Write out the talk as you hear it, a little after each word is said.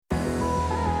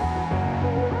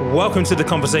Welcome to the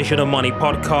Conversation on Money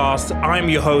podcast. I'm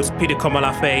your host, Peter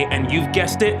Komalafe, and you've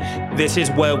guessed it, this is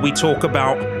where we talk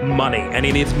about money. And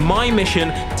it is my mission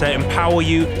to empower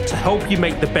you, to help you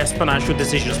make the best financial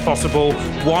decisions possible.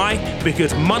 Why?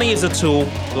 Because money is a tool,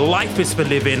 life is for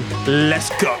living.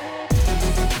 Let's go.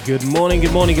 Good morning,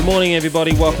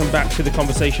 everybody. Welcome back to the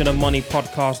Conversation on Money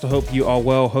podcast. I hope you are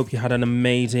well. Hope you had an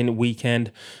amazing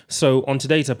weekend. So on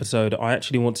today's episode, I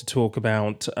actually want to talk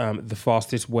about the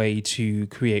fastest way to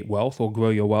create wealth or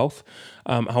grow your wealth.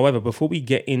 However, before we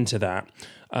get into that,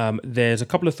 there's a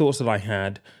couple of thoughts that I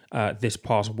had this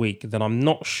past week that I'm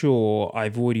not sure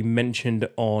I've already mentioned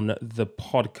on the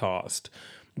podcast.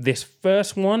 This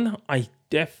first one, I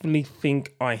definitely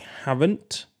think I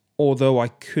haven't, although I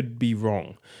could be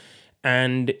wrong.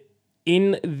 And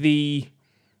in the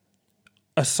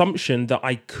assumption that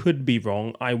I could be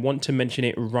wrong, I want to mention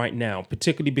it right now,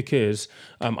 particularly because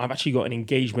I've actually got an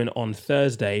engagement on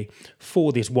Thursday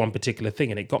for this one particular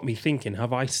thing, and it got me thinking,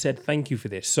 have I said thank you for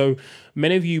this? So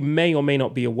many of you may or may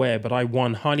not be aware, but I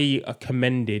won highly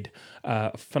commended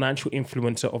Financial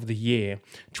Influencer of the Year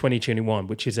 2021,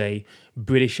 which is a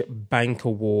British Bank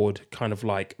Award kind of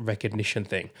like recognition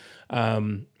thing.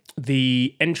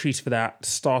 The entries for that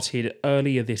started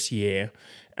earlier this year,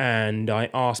 and I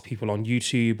asked people on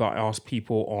YouTube, I asked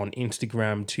people on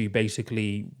Instagram to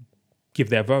basically give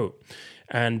their vote.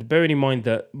 And bearing in mind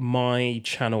that my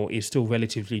channel is still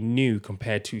relatively new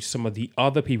compared to some of the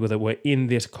other people that were in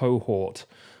this cohort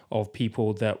of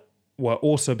people that were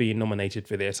also being nominated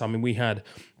for this. I mean, we had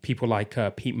people like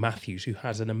Pete Matthews, who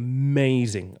has an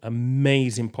amazing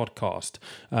podcast,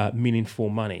 Meaningful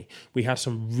Money. We had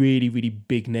some really, really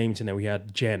big names in there. We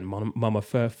had Jen, Mama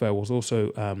Furfur was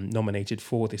also nominated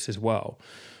for this as well.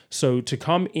 So to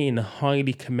come in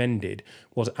highly commended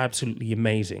was absolutely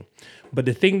amazing. But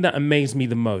the thing that amazed me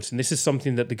the most, and this is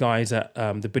something that the guys at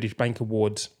the British Bank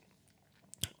Awards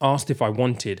asked if I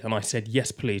wanted, and I said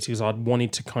yes please, because I'd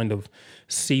wanted to kind of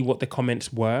see what the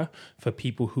comments were for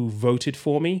people who voted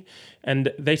for me.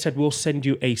 And they said, we'll send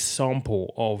you a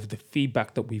sample of the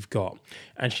feedback that we've got.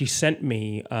 And she sent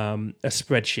me a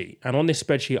spreadsheet, and on this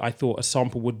spreadsheet I thought a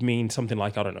sample would mean something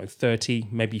like, I don't know, 30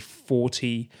 maybe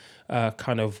 40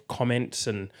 kind of comments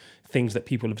and things that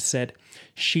people have said.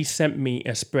 She sent me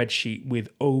a spreadsheet with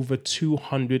over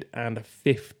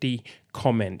 250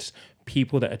 comments,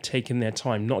 people that had taken their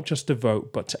time, not just to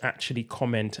vote, but to actually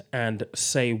comment and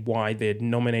say why they'd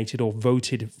nominated or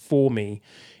voted for me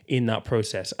in that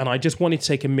process. And I just wanted to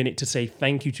take a minute to say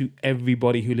thank you to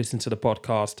everybody who listened to the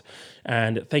podcast,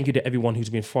 and thank you to everyone who's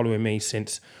been following me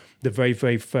since the very,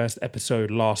 very first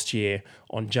episode last year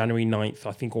on January 9th,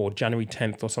 I think, or January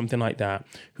 10th or something like that,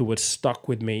 who was stuck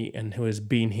with me and who has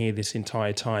been here this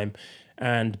entire time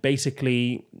and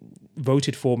basically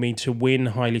voted for me to win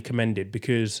highly commended,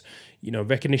 because, you know,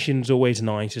 recognition's always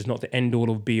nice. It's not the end all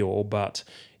of be all, but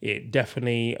it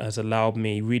definitely has allowed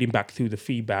me, reading back through the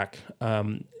feedback,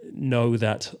 know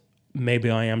that maybe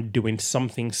I am doing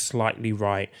something slightly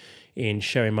right in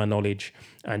sharing my knowledge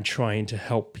and trying to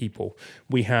help people.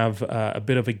 We have a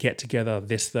bit of a get together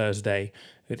this Thursday.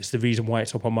 It's the reason why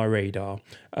it's up on my radar.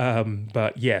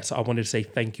 But yes, I wanted to say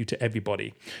thank you to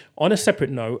everybody. On a separate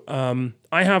note,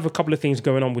 I have a couple of things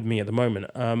going on with me at the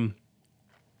moment. I'm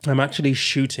actually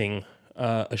shooting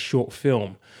a short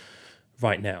film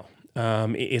right now.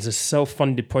 It is a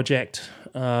self-funded project.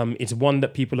 It's one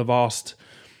that people have asked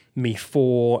me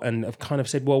for and have kind of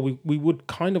said, well, we would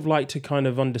kind of like to kind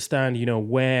of understand, you know,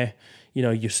 where, you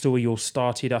know, your story all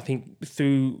started. I think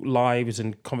through lives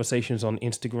and conversations on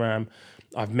Instagram,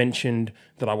 I've mentioned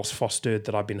that I was fostered,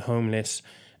 that I've been homeless,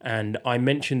 and I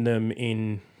mentioned them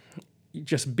in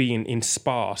just being in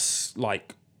sparse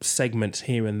like segments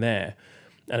here and there.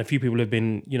 And a few people have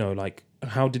been, you know, like,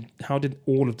 how does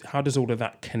all of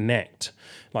that connect?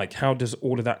 Like, how does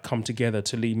all of that come together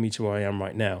to lead me to where I am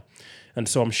right now? And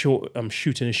so I'm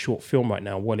shooting a short film right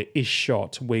now. Well, it is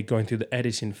shot. We're going through the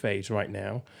editing phase right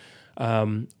now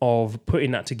of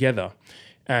putting that together.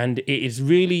 And it is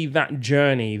really that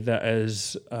journey that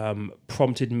has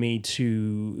prompted me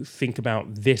to think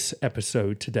about this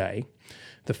episode today,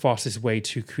 the fastest way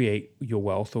to create your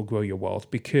wealth or grow your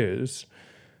wealth, because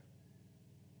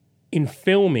in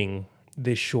filming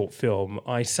this short film,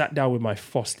 I sat down with my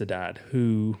foster dad,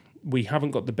 who we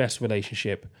haven't got the best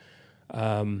relationship.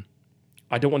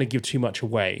 I don't want to give too much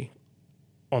away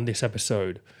on this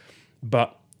episode,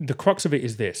 but the crux of it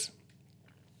is this.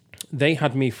 They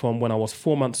had me from when I was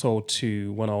 4 months old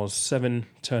to when I was 7,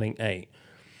 turning 8.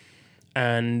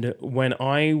 And when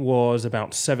I was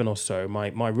about 7 or so,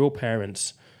 my real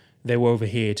parents They were over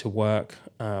here to work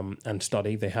and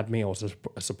study. They had me. I was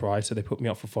a surprise, so they put me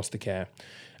up for foster care.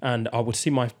 And I would see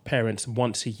my parents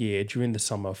once a year during the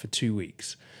summer for 2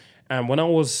 weeks. And when I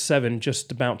was 7,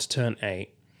 just about to turn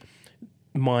 8,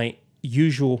 my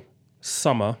usual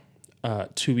summer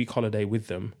 2-week holiday with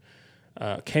them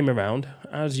came around,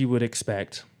 as you would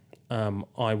expect.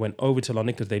 I went over to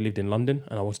London because they lived in London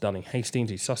and I was down in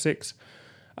Hastings, East Sussex.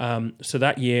 So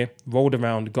that year, rolled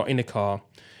around, got in a car,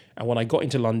 and when I got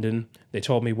into London, they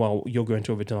told me, well, you're going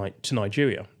over to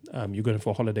Nigeria. You're going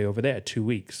for a holiday over there, 2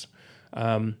 weeks.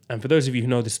 And for those of you who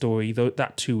know the story,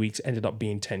 that 2 weeks ended up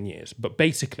being 10 years. But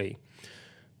basically,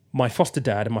 my foster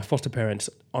dad and my foster parents,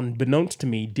 unbeknownst to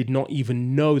me, did not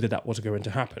even know that was going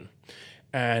to happen.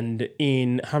 And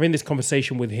in having this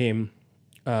conversation with him,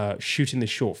 shooting this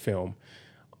short film,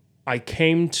 I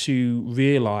came to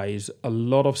realize a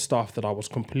lot of stuff that I was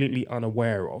completely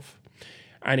unaware of.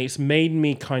 And it's made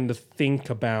me kind of think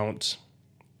about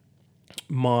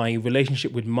my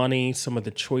relationship with money, some of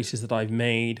the choices that I've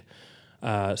made,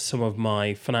 some of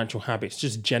my financial habits,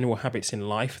 just general habits in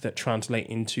life that translate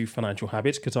into financial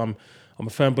habits. Because I'm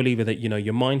a firm believer that,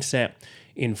 your mindset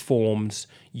informs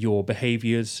your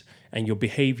behaviors, and your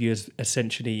behaviors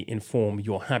essentially inform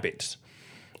your habits.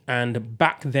 And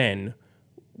back then,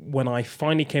 when I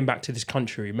finally came back to this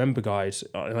country, remember guys,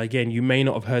 and again, you may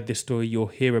not have heard this story, you'll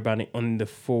hear about it on the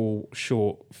full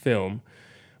short film.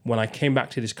 When I came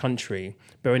back to this country,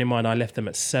 bearing in mind I left them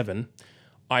at 7,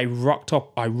 I rocked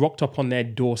up on their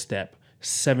doorstep,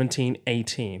 17,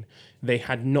 18. They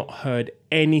had not heard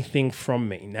anything from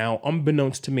me. Now,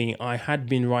 unbeknownst to me, I had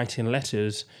been writing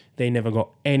letters. They never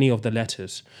got any of the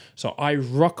letters. So I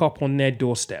rock up on their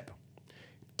doorstep.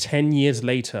 10 years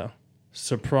later,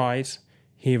 surprise,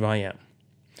 here I am.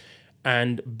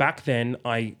 And back then,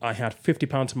 I had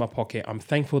 £50 in my pocket. I'm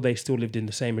thankful they still lived in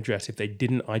the same address. If they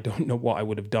didn't, I don't know what I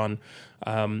would have done.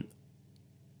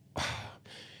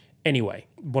 Anyway,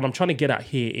 what I'm trying to get at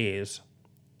here is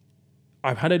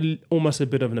I've had almost a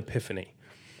bit of an epiphany.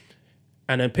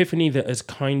 An epiphany that has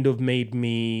kind of made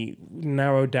me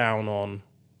narrow down on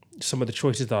some of the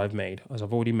choices that I've made, as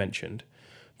I've already mentioned.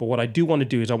 But what I do want to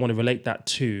do is I want to relate that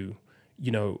to,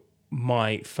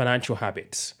 my financial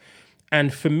habits.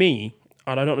 And for me,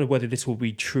 and I don't know whether this will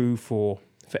be true for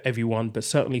everyone, but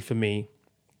certainly for me,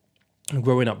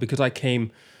 growing up, because I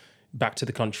came back to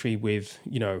the country with,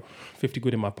 50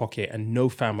 quid in my pocket and no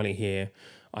family here.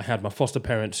 I had my foster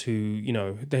parents who,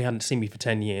 they hadn't seen me for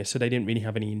 10 years, so they didn't really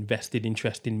have any invested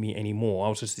interest in me anymore. I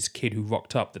was just this kid who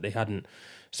rocked up that they hadn't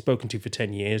spoken to for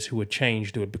 10 years, who had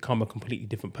changed, who had become a completely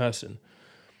different person.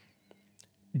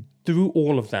 Through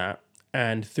all of that,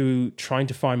 and through trying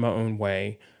to find my own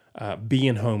way,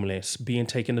 being homeless, being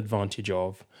taken advantage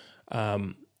of,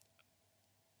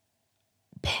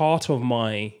 part of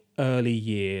my early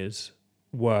years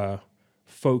were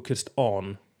focused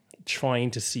on trying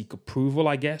to seek approval,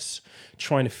 I guess,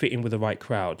 trying to fit in with the right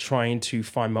crowd, trying to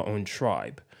find my own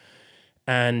tribe.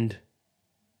 And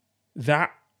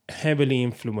that heavily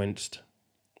influenced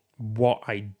what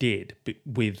I did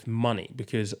with money,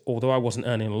 because although I wasn't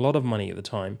earning a lot of money at the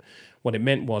time, what it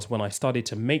meant was when I started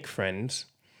to make friends,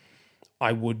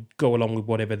 I would go along with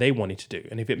whatever they wanted to do.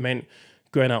 And if it meant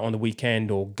going out on the weekend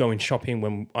or going shopping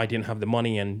when I didn't have the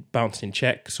money and bouncing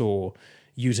checks or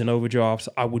using overdrafts,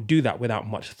 I would do that without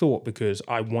much thought because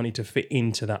I wanted to fit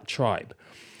into that tribe.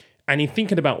 And in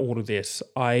thinking about all of this,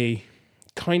 I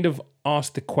kind of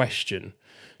asked the question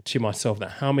to myself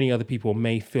that how many other people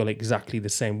may feel exactly the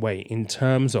same way in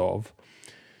terms of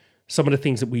some of the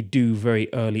things that we do very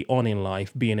early on in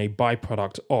life being a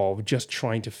byproduct of just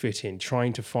trying to fit in,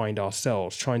 trying to find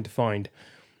ourselves, trying to find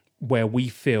where we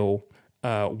feel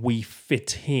we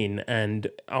fit in and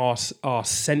our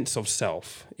sense of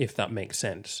self, if that makes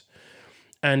sense.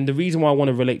 And the reason why I want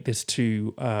to relate this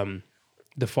to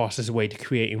the fastest way to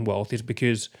creating wealth is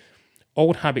because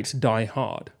old habits die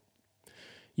hard.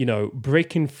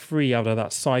 Breaking free out of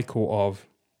that cycle of,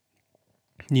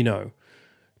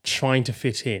 trying to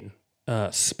fit in,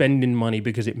 spending money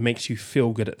because it makes you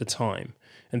feel good at the time.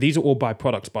 And these are all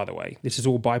byproducts, by the way. This is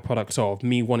all byproducts of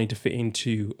me wanting to fit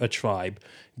into a tribe,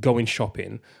 going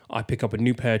shopping. I pick up a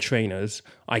new pair of trainers.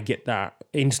 I get that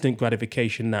instant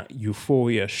gratification, that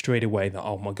euphoria straight away that,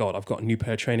 oh my God, I've got a new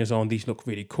pair of trainers on. These look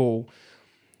really cool.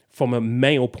 From a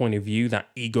male point of view, that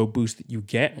ego boost that you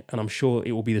get, and I'm sure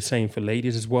it will be the same for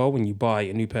ladies as well. When you buy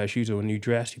a new pair of shoes or a new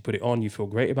dress, you put it on, you feel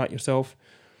great about yourself.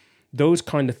 Those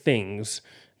kind of things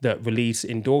that release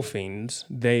endorphins,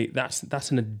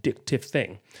 that's an addictive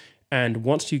thing. And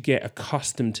once you get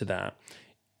accustomed to that,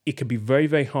 it can be very,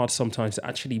 very hard sometimes to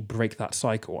actually break that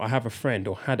cycle. I have a friend,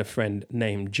 or had a friend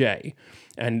named Jay,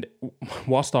 and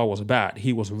whilst I was bad,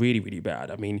 he was really, really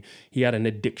bad. I mean, he had an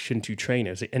addiction to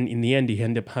trainers, and in the end, he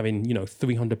ended up having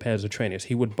 300 pairs of trainers.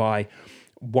 He would buy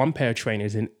one pair of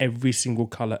trainers in every single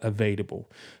color available.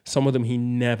 Some of them he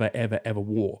never, ever, ever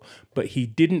wore, but he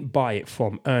didn't buy it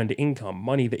from earned income,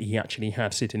 money that he actually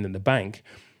had sitting in the bank.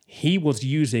 He was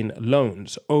using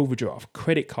loans, overdraft,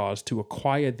 credit cards to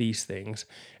acquire these things.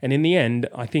 And in the end,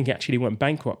 I think he actually went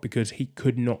bankrupt because he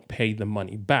could not pay the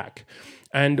money back.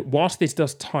 And whilst this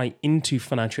does tie into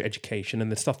financial education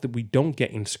and the stuff that we don't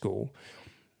get in school,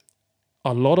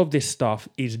 a lot of this stuff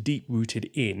is deep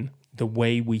rooted in the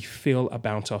way we feel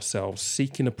about ourselves,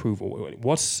 seeking approval. It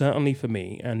was certainly for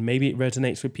me, and maybe it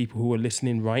resonates with people who are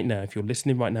listening right now. If you're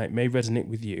listening right now, it may resonate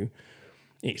with you.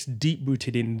 It's deep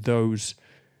rooted in those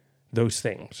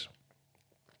things.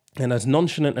 And as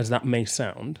nonchalant as that may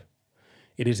sound,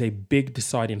 it is a big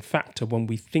deciding factor when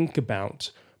we think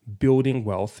about building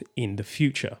wealth in the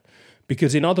future.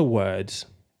 Because in other words,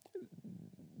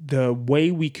 the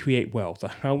way we create wealth, or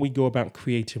how we go about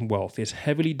creating wealth, is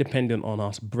heavily dependent on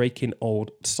us breaking old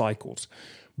cycles,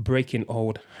 breaking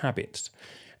old habits,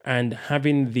 and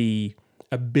having the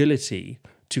ability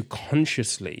to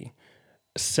consciously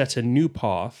set a new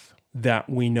path that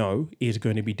we know is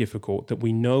going to be difficult, that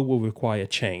we know will require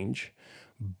change,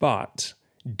 but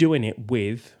doing it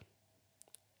with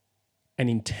an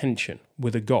intention,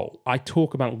 with a goal. I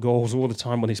talk about goals all the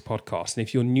time on this podcast. And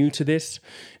if you're new to this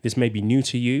may be new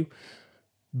to you.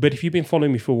 But if you've been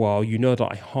following me for a while, you know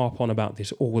that I harp on about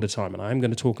this all the time. And I'm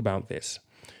going to talk about this.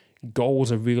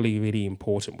 Goals are really, really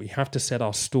important. We have to set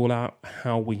our stall out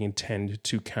how we intend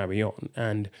to carry on.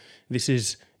 And this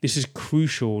is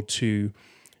crucial to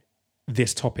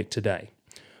this topic today.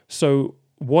 So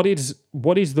what is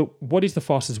the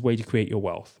fastest way to create your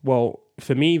wealth? Well,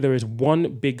 for me, there is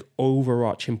one big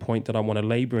overarching point that I want to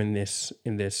labor in this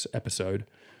episode.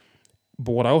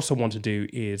 But what I also want to do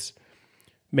is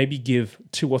maybe give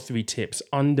 2 or 3 tips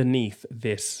underneath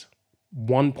this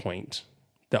one point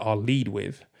that I'll lead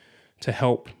with to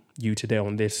help you today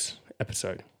on this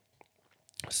episode.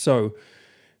 So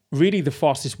really, the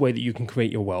fastest way that you can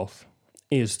create your wealth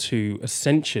is to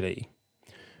essentially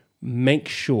make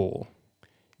sure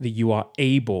that you are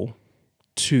able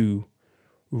to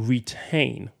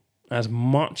retain as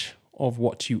much of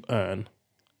what you earn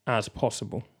as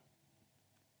possible.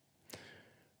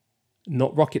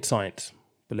 Not rocket science,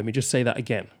 but let me just say that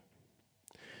again.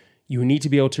 You need to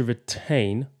be able to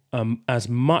retain as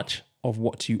much of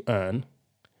what you earn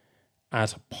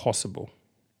as possible,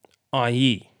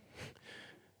 i.e.,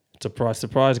 surprise,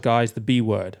 surprise, guys, the B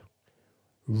word,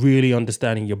 really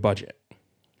understanding your budget.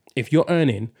 If you're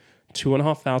earning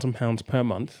 £2,500 per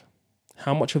month,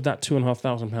 how much of that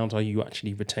 £2,500 are you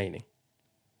actually retaining?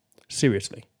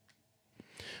 Seriously.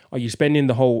 Are you spending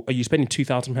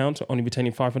 £2,000, only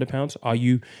retaining £500? Are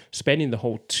you spending the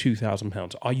whole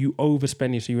 £2,000? Are you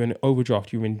overspending, so you're in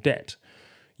overdraft, you're in debt?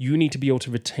 You need to be able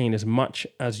to retain as much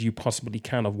as you possibly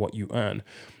can of what you earn.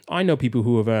 I know people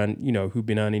who have earned, who've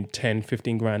been earning 10,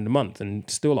 15 grand a month and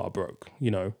still are broke.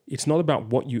 It's not about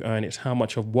what you earn, it's how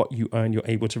much of what you earn you're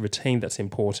able to retain that's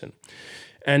important.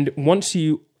 And once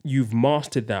you've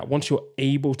mastered that, once you're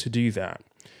able to do that,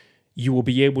 you will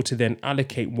be able to then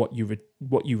allocate what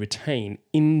you retain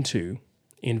into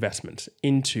investments,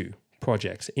 into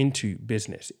projects, into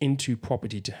business, into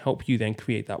property to help you then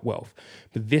create that wealth.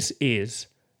 But this is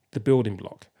the building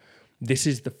block. This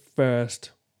is the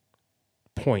first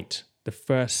point, the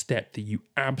first step that you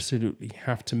absolutely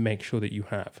have to make sure that you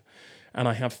have. And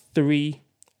I have 3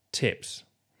 tips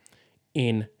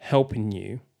in helping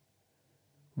you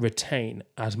retain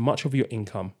as much of your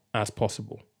income as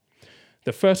possible.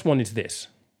 The first one is this: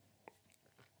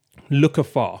 look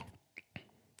afar.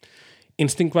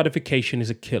 Instant gratification is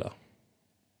a killer.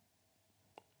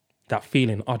 That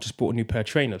feeling, I just bought a new pair of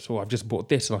trainers, or I've just bought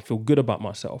this and I feel good about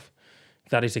myself.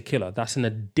 That is a killer. That's an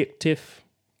addictive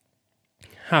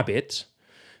habit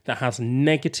that has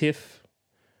negative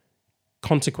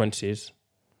consequences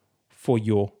for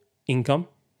your income,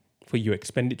 for your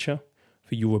expenditure,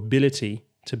 for your ability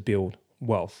to build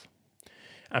wealth.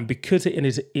 And because it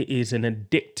is an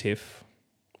addictive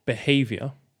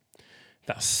behavior,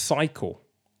 that cycle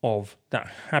of that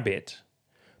habit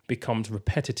becomes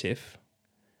repetitive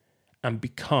and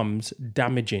becomes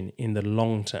damaging in the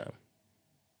long term.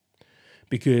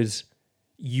 Because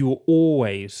you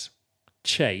always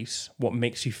chase what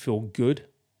makes you feel good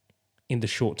in the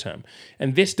short term.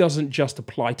 And this doesn't just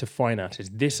apply to finances.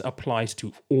 This applies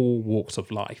to all walks of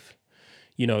life.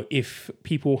 If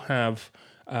people have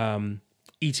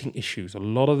eating issues, a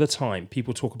lot of the time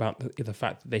people talk about the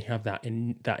fact that they have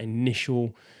that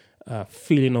initial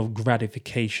feeling of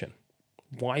gratification.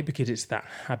 Why? Because it's that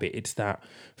habit, it's that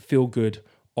feel good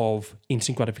of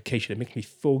instant gratification. It makes me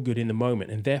feel good in the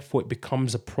moment, and therefore it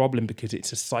becomes a problem because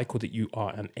it's a cycle that you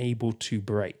are unable to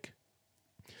break.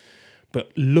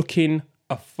 But looking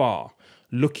afar,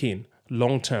 looking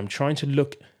long term, trying to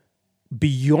look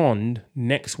beyond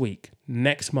next week,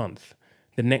 next month,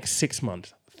 the next 6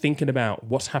 months, thinking about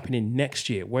what's happening next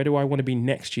year. Where do I want to be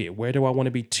next year? Where do I want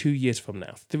to be 2 years from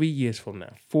now, 3 years from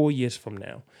now, 4 years from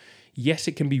now? Yes,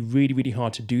 it can be really, really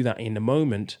hard to do that in the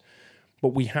moment, but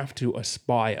we have to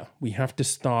aspire. We have to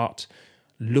start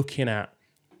looking at,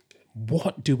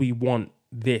 what do we want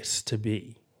this to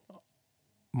be?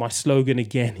 My slogan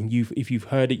again, and if you've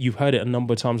heard it a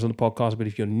number of times on the podcast, but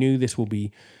if you're new, this will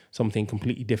be something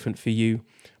completely different for you.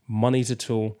 Money's a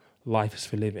tool, life is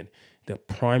for living. The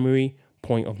primary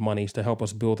point of money is to help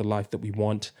us build the life that we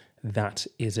want. That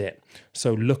is it.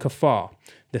 So look afar.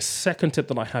 The second tip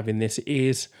that I have in this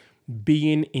is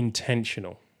being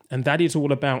intentional. And that is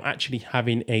all about actually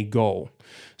having a goal.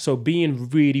 So being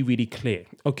really, really clear.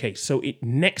 Okay, so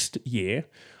next year,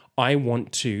 I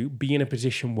want to be in a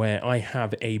position where I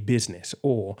have a business,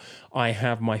 or I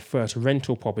have my first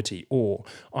rental property, or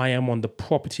I am on the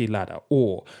property ladder,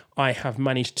 or I have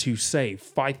managed to save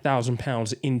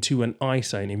 £5,000 into an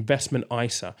ISA, an investment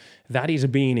ISA. That is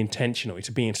being intentional. It's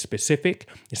being specific.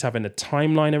 It's having a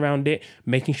timeline around it,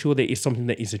 making sure that it's something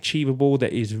that is achievable,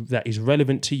 that is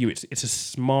relevant to you. It's a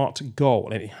smart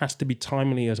goal, and it has to be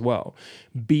timely as well.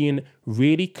 Being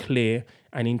really clear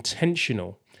and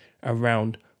intentional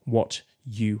around what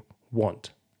you want.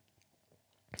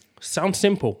 Sounds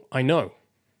simple, I know.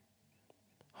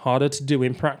 Harder to do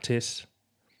in practice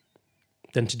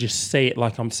than to just say it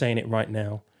like I'm saying it right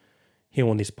now here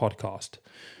on this podcast.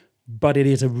 But it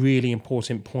is a really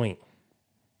important point.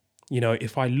 You know,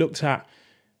 if I looked at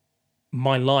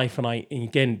my life, and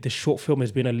again, this short film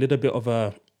has been a little bit of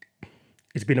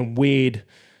it's been a weird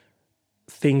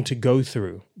thing to go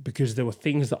through, because there were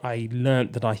things that I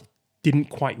learned that I didn't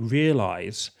quite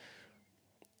realize,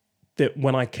 that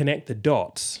when I connect the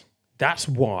dots, that's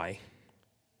why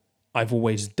I've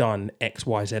always done X,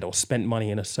 Y, Z, or spent money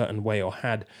in a certain way, or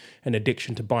had an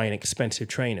addiction to buying expensive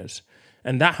trainers.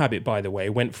 And that habit, by the way,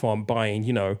 went from buying,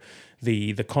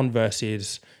 the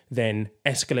Converses, then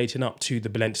escalating up to the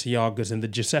Balenciagas and the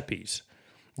Giuseppes.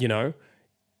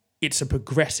 It's a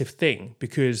progressive thing,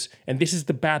 and this is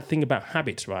the bad thing about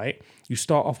habits, right? You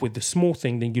start off with the small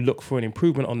thing, then you look for an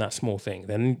improvement on that small thing.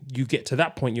 Then you get to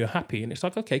that point, you're happy, and it's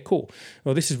like, okay, cool.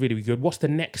 Well, this is really, really good. What's the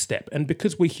next step? And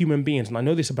because we're human beings, and I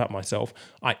know this about myself,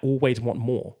 I always want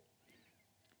more.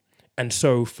 And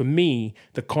so for me,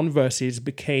 the Converses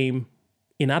became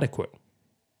inadequate.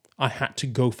 I had to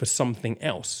go for something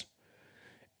else.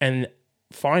 And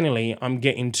finally, I'm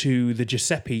getting to the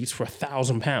Giuseppes for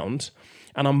 £1,000,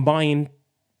 and I'm buying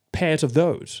pairs of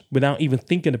those without even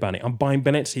thinking about it. I'm buying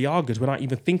Balenciagas without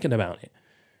even thinking about it.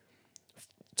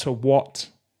 To what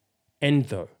end,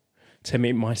 though? To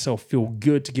make myself feel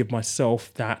good, to give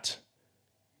myself that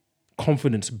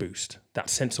confidence boost, that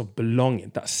sense of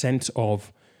belonging, that sense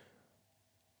of,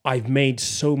 I've made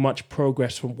so much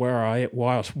progress from where I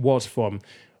was, from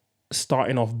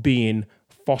starting off being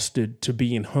fostered to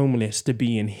being homeless to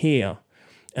being here.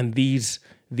 And these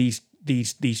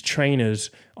trainers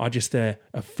are just a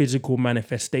physical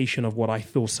manifestation of what I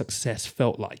feel success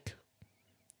felt like,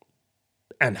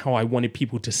 and how I wanted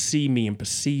people to see me and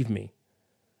perceive me.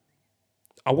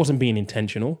 I wasn't being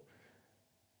intentional.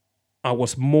 I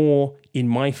was more in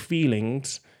my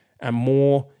feelings and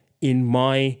more in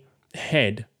my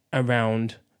head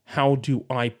around, how do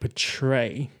I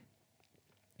portray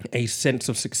a sense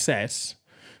of success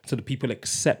so that people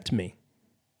accept me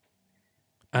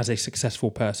as a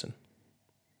successful person.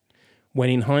 When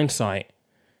in hindsight,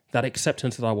 that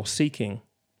acceptance that I was seeking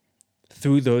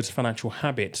through those financial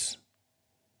habits,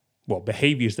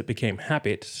 behaviors that became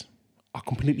habits, are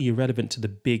completely irrelevant to the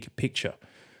big picture.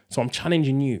 So I'm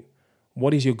challenging you.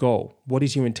 What is your goal? What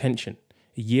is your intention?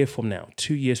 A year from now,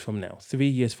 2 years from now, 3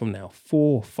 years from now,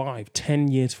 4, 5, 10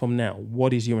 years from now,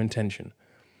 what is your intention?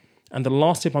 And the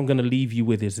last tip I'm going to leave you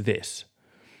with is this.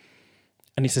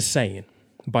 And it's a saying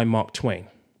by Mark Twain.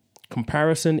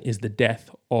 Comparison is the death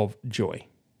of joy.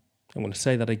 I'm going to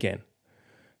say that again.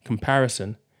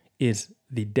 Comparison is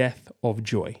the death of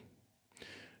joy.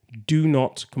 Do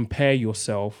not compare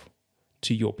yourself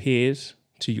to your peers,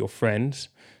 to your friends,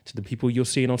 to the people you're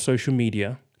seeing on social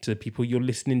media, to the people you're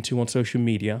listening to on social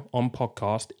media, on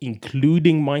podcast,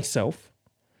 including myself.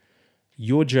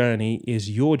 Your journey is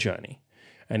your journey,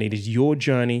 and it is your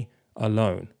journey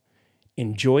alone.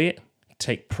 enjoy it,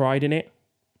 take pride in it,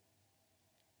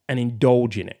 and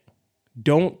indulge in it.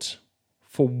 Don't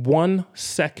for 1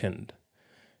 second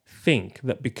think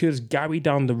that because Gary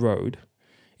down the road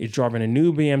is driving a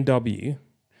new BMW,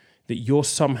 that you're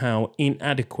somehow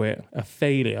inadequate, a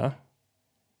failure.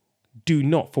 Do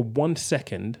not for 1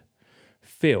 second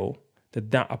feel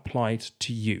that applies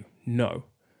to you. No.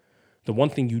 The one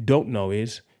thing you don't know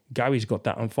is Gary's got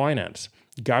that on finance.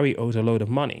 Gary owes a load of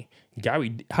money.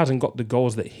 Gary hasn't got the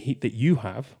goals that you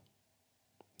have.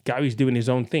 Gary's doing his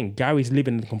own thing. Gary's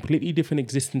living a completely different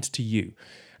existence to you.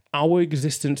 Our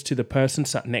existence to the person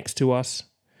sat next to us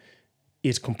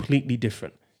is completely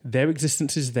different. Their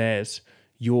existence is theirs.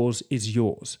 Yours is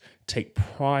yours. Take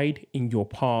pride in your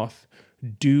path.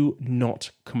 Do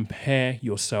not compare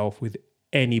yourself with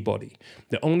anybody.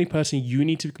 The only person you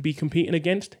need to be competing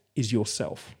against is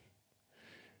yourself.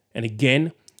 And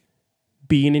again,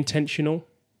 being intentional.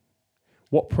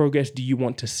 What progress do you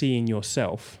want to see in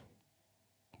yourself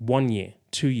 1 year,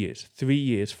 2 years, 3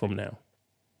 years from now?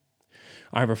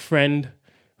 I have a friend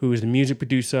who is a music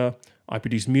producer. I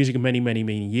produced music many, many,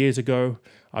 many years ago.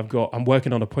 I'm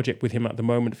working on a project with him at the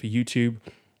moment for YouTube.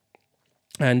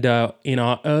 And in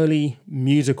our early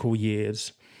musical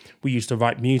years, we used to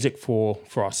write music for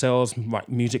ourselves, write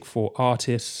music for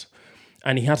artists.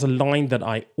 And he has a line that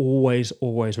I always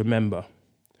remember.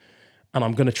 And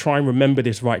I'm going to try and remember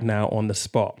this right now on the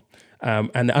spot.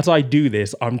 And as I do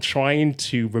this, I'm trying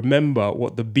to remember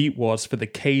what the beat was for the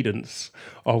cadence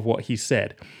of what he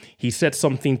said. He said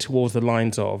something towards the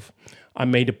lines of, I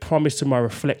made a promise to my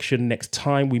reflection, next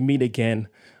time we meet again,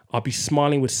 I'll be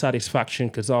smiling with satisfaction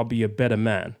because I'll be a better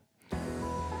man.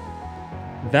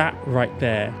 That right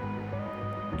there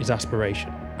is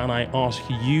aspiration. And I ask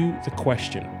you the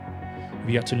question, if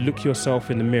you had to look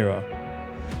yourself in the mirror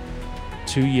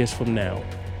 2 years from now,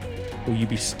 will you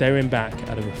be staring back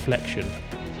at a reflection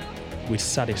with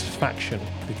satisfaction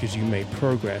because you made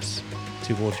progress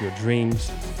towards your dreams,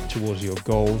 towards your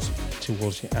goals,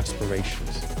 towards your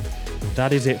aspirations?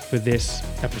 That is it for this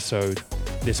episode,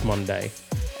 this Monday.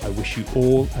 I wish you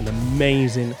all an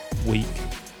amazing week.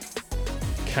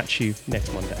 Catch you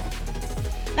next Monday.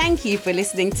 Thank you for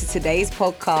listening to today's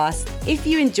podcast. If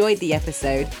you enjoyed the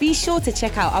episode, be sure to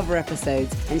check out other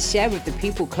episodes and share with the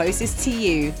people closest to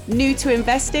you. New to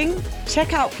investing?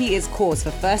 Check out Peter's course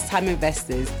for first-time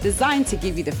investors, designed to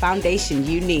give you the foundation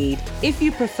you need. If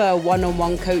you prefer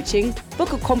one-on-one coaching,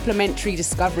 book a complimentary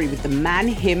discovery with the man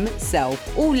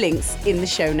himself. All links in the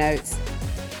show notes.